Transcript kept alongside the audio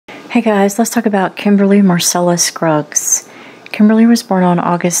Hey guys, let's talk about Khymbrly Marcella Scruggs. Khymbrly was born on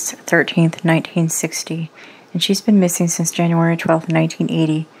August 13th, 1960, and she's been missing since January 12th,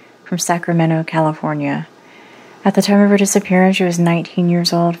 1980, from Sacramento, California. At the time of her disappearance, she was 19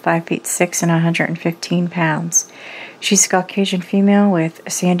 years old, 5 feet 6 and 115 pounds. She's a Caucasian female with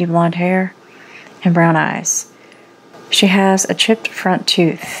sandy blonde hair and brown eyes. She has a chipped front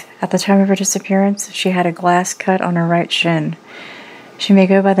tooth. At the time of her disappearance, she had a glass cut on her right shin. She may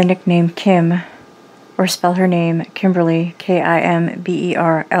go by the nickname Kim, or spell her name Khymbrly,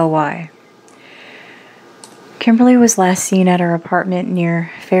 K-I-M-B-E-R-L-Y. Khymbrly was last seen at her apartment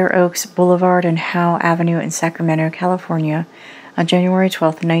near Fair Oaks Boulevard and Howe Avenue in Sacramento, California on January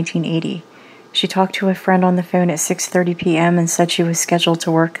 12, 1980. She talked to a friend on the phone at 6:30 p.m. and said she was scheduled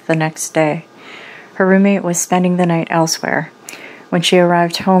to work the next day. Her roommate was spending the night elsewhere. When she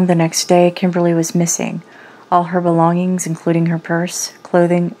arrived home the next day, Khymbrly was missing. All her belongings, including her purse,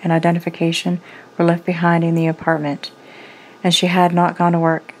 clothing, and identification, were left behind in the apartment, and she had not gone to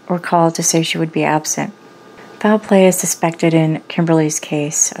work or called to say she would be absent. Foul play is suspected in Khymbrly's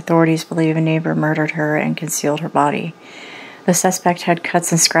case. Authorities believe a neighbor murdered her and concealed her body. The suspect had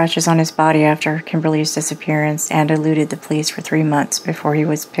cuts and scratches on his body after Khymbrly's disappearance and eluded the police for 3 months before he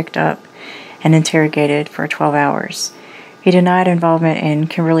was picked up and interrogated for 12 hours. He denied involvement in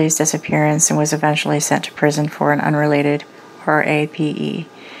Khymbrly's disappearance and was eventually sent to prison for an unrelated RAPE. He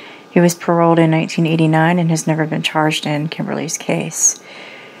was paroled in 1989 and has never been charged in Khymbrly's case.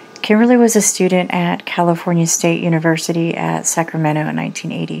 Khymbrly was a student at California State University at Sacramento in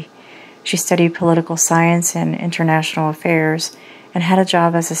 1980. She studied political science and international affairs and had a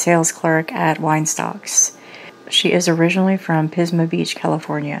job as a sales clerk at Weinstock's. She is originally from Pismo Beach,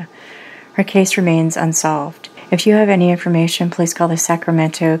 California. Her case remains unsolved. If you have any information, please call the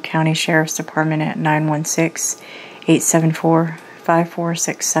Sacramento County Sheriff's Department at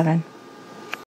 916-874-5467.